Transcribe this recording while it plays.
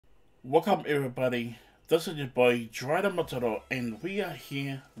Welcome everybody, this is your boy Dryder Mataroa and we are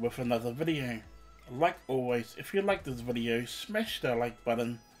here with another video. Like always, if you like this video, smash that like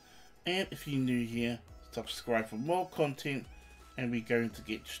button, and if you're new here, subscribe for more content, and we're going to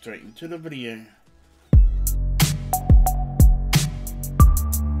get straight into the video.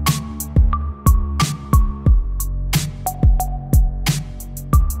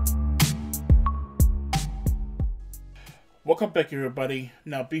 Welcome back everybody.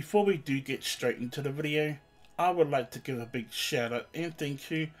 Now before we do get straight into the video, I would like to give a big shout out and thank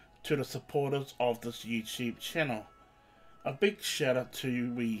you to the supporters of this YouTube channel. A big shout out to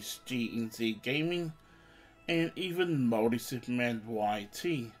GTAV Gaming and even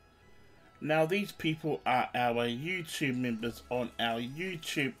MaoriSupermanYT. Now these people are our YouTube members on our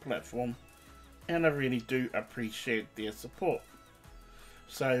YouTube platform and I really do appreciate their support.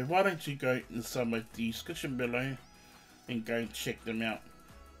 So why don't you go inside my description below and go and check them out,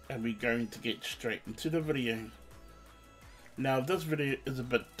 and we're going to get straight into the video. Now this video is a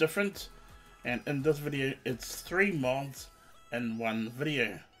bit different, and in this video it's 3 mods in one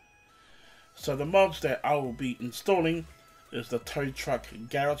video. So the mods that I will be installing is the tow truck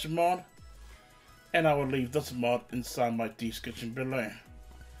garage mod, and I will leave this mod inside my description below.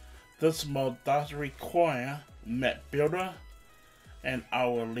 This mod does require map builder, and I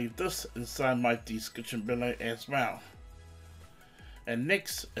will leave this inside my description below as well. And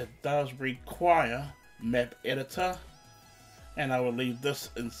next, it does require map editor, and I will leave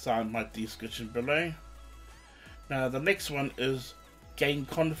this inside my description below. Now the next one is game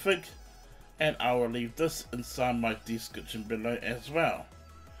config, and I will leave this inside my description below as well.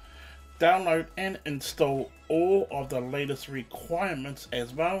 Download and install all of the latest requirements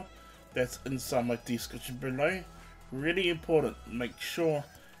as well, that's inside my description below. Really important, make sure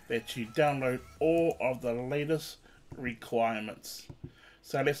that you download all of the latest requirements.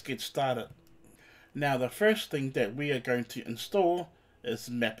 So let's get started. Now the first thing that we are going to install is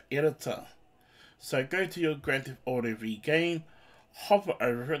map editor. So go to your Grand Theft Auto V game, hover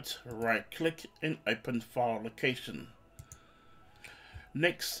over it, right click and open file location.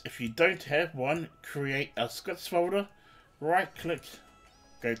 Next, if you don't have one, create a scripts folder, right click,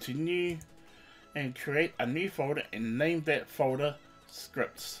 go to new and create a new folder and name that folder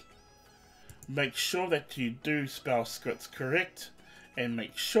scripts. Make sure that you do spell scripts correct and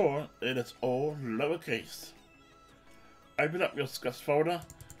make sure it is all lowercase. Open up your scripts folder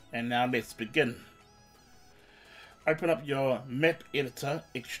and now let's begin. Open up your map editor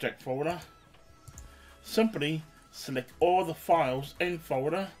extract folder. Simply select all the files in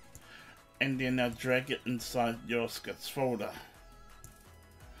folder and then now drag it inside your scripts folder.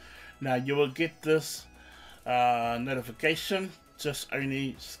 Now you will get this notification, just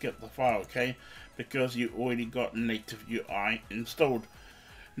only skip the file, okay, because you already got native UI installed.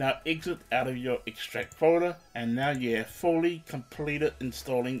 Now exit out of your extract folder and now you have fully completed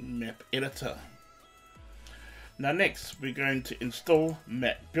installing map editor. Now next we're going to install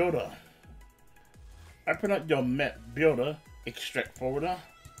map builder. Open up your map builder extract folder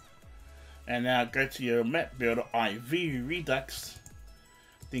and now go to your map builder IV Redux,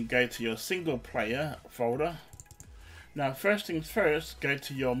 then go to your single player folder. Now first things first, go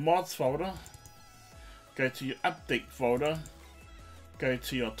to your mods folder, go to your update folder, go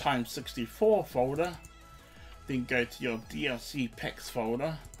to your times64 folder, then go to your DLC packs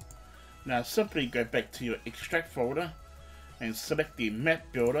folder. Now simply go back to your extract folder and select the map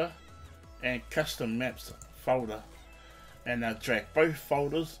builder and custom maps folder, and now drag both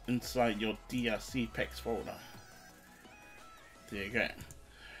folders inside your DLC packs folder. There you go.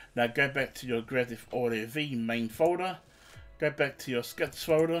 Now go back to your Grand Theft Auto V main folder, go back to your scripts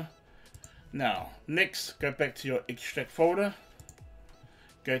folder. Now next go back to your extract folder,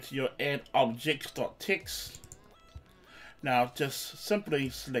 go to your add objects.txt. Now just simply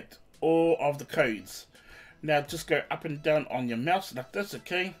select all of the codes. Now just go up and down on your mouse like this,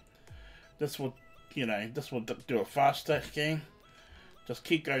 okay? This will, this will do it faster, okay? Just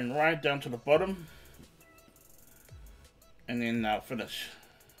keep going right down to the bottom and then now finish.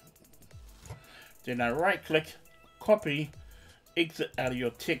 Then now right click, copy, exit out of your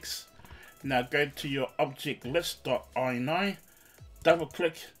text. Now go to your object list.ini, double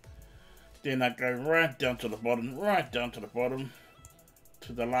click, then I go right down to the bottom,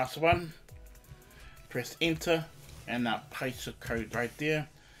 to the last one. Press enter and now paste the code right there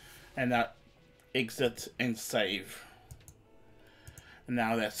and now exit and save.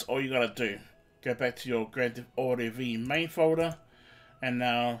 Now that's all you gotta do. Go back to your Grand Theft Auto V main folder and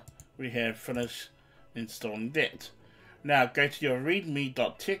now we have finished installing that. Now go to your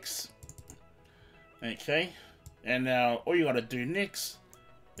readme.txt, okay, and now all you gotta do next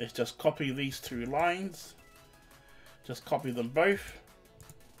is just copy these two lines, just copy them both,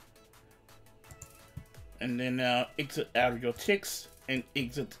 and then now exit out of your text and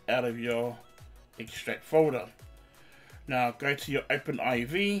exit out of your extract folder. Now go to your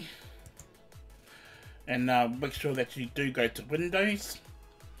OpenIV, and now make sure that you do go to Windows.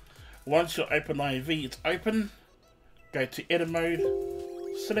 Once your OpenIV is open, go to edit mode,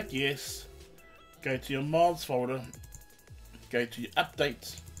 select yes, go to your mods folder, go to your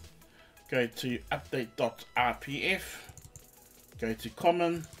updates, go to update.rpf, go to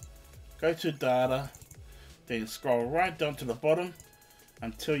common, go to data, then scroll right down to the bottom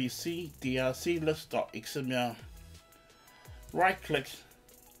until you see drclist.xml. Right click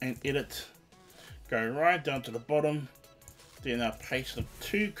and edit, go right down to the bottom, then I'll paste the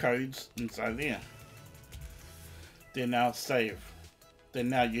two codes inside there. Then I'll save. Then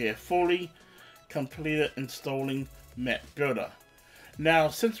now you have fully completed installing Map Builder. Now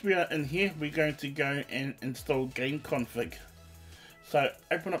since we are in here, we're going to go and install game config. So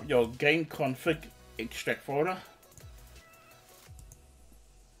open up your game config extract folder,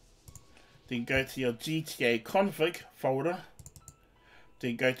 then go to your GTA config folder,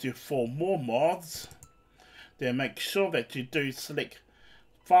 then go to for more mods, then make sure that you do select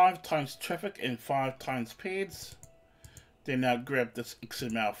 5 times traffic and 5 times pads. Then now grab this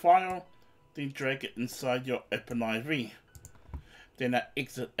XML file, then drag it inside your OpenIV. Then now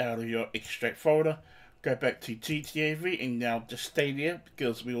exit out of your extract folder, go back to GTAV, and now just stay there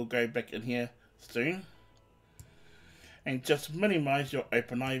because we will go back in here soon. And just minimize your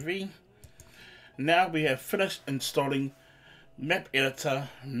OpenIV. Now we have finished installing Map Editor,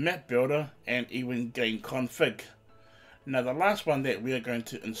 Map Builder, and even Game Config. Now the last one that we are going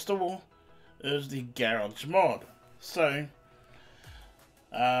to install is the Garage mod. So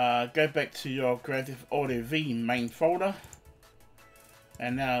go back to your Grand Theft Auto V main folder,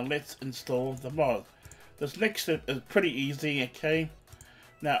 and now let's install the mod. This next step is pretty easy, okay?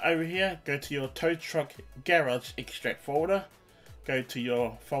 Now over here, go to your tow truck garage extract folder, go to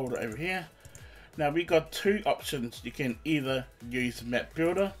your folder over here. Now we got two options. You can either use Map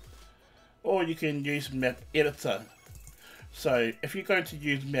Builder or you can use Map Editor. So if you're going to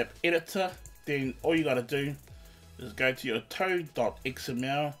use Map Editor, then all you gotta do is go to your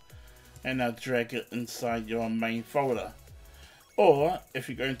tow.xml and now drag it inside your main folder. Or if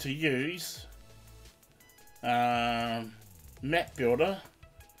you're going to use Map Builder,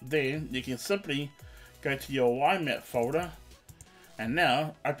 then you can simply go to your YMap folder and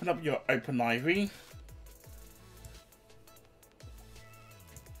now open up your OpenIV,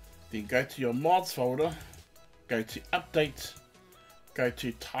 then go to your mods folder, go to update, go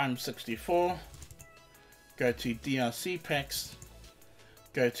to time64, go to DRC packs,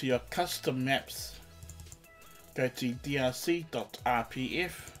 go to your custom maps, go to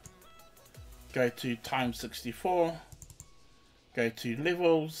drc.rpf, go to time64, go to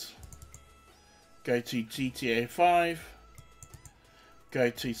levels, go to GTA 5, go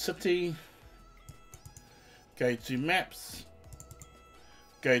to city, go to maps,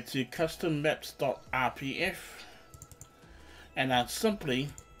 go to custom maps.rpf, and now simply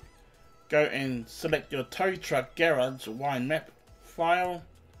go and select your tow truck garage YMap file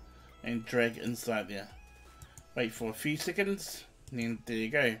and drag it inside there. Wait for a few seconds, and then there you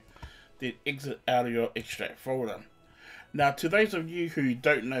go. Then exit out of your extract folder. Now to those of you who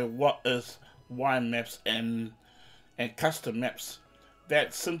don't know what is YMaps and custom maps,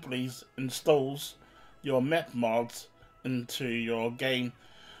 that simply installs your map mods into your game.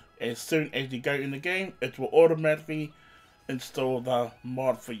 As soon as you go in the game, it will automatically install the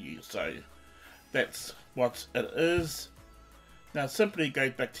mod for you. So that's what it is. Now simply go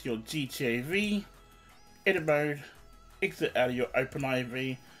back to your GTAV, edit mode, exit out of your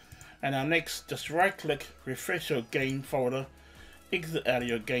OpenIV, and now next just right click, refresh your game folder, exit out of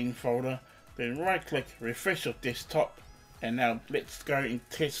your game folder, then right click, refresh your desktop, and now let's go and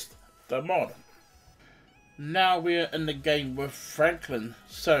test the mod. Now we're in the game with Franklin.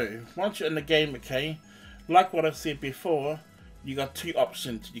 So once you're in the game, okay, like what I said before, you got two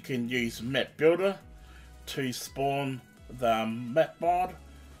options. You can use Map Builder to spawn the map mod,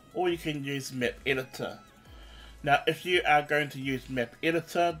 or you can use Map Editor. Now if you are going to use Map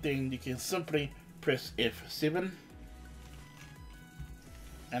Editor, then you can simply press F7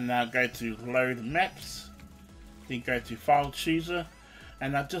 and now go to load maps, then go to file chooser,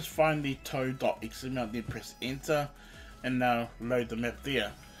 and now just find the tow.xml, then press enter, and now load the map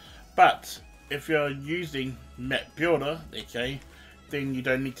there. But if you're using Map Builder, okay, then you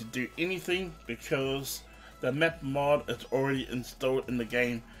don't need to do anything because the map mod is already installed in the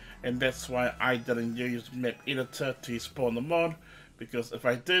game, and that's why I didn't use Map Editor to spawn the mod, because if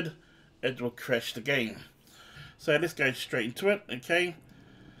I did, it will crash the game. So let's go straight into it. Okay,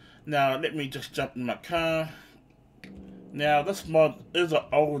 now let me just jump in my car. Now this mod is an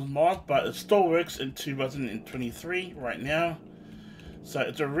old mod, but it still works in 2023 right now. So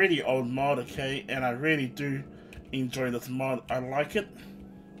it's a really old mod, okay, and I really do enjoy this mod. I like it.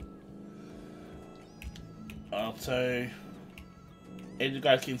 So as you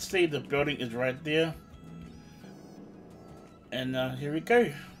guys can see, the building is right there. And here we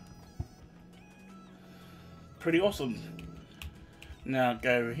go. Pretty awesome. Now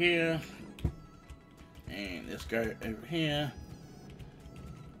go over here. And let's go over here.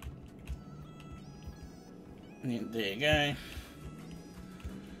 And there you go.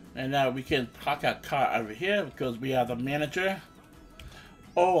 And now we can park our car over here because we are the manager.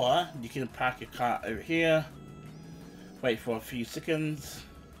 Or you can park your car over here. Wait for a few seconds.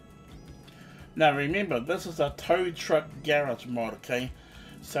 Now remember, this is a tow truck garage mod, okay?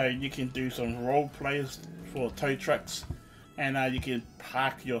 So you can do some role plays for tow trucks. And you can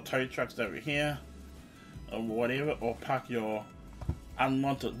park your tow trucks over here. Or whatever, or park your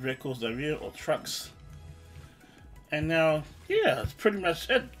unwanted vehicles over here, or trucks. And now, yeah, that's pretty much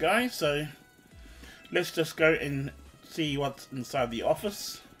it, guys. So let's just go and see what's inside the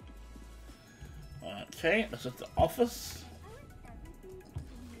office. Okay, this is the office.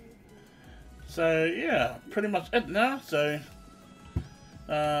 So yeah, pretty much it now. So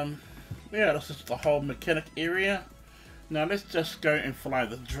yeah, this is the whole mechanic area. Now let's just go and fly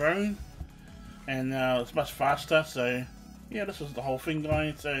the drone. And it's much faster, so yeah, this is the whole thing,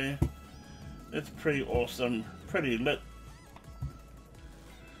 guys. So it's pretty awesome, pretty lit,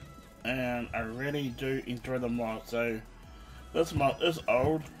 and I really do enjoy the mod. So this mod is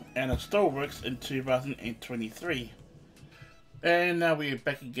old and it still works in 2023. And now we're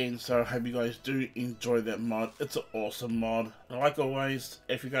back again, so I hope you guys do enjoy that mod. It's an awesome mod. Like always,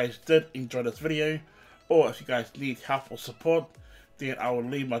 if you guys did enjoy this video, or if you guys need help or support, then I will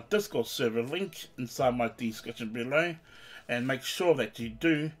leave my Discord server link inside my description below, and make sure that you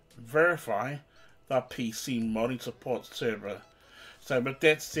do verify the PC modding support server. So with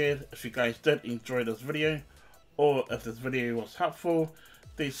that said, if you guys did enjoy this video, or if this video was helpful,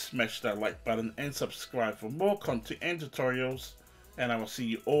 please smash that like button and subscribe for more content and tutorials, and I will see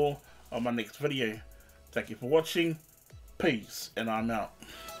you all on my next video. Thank you for watching, peace, and I'm out.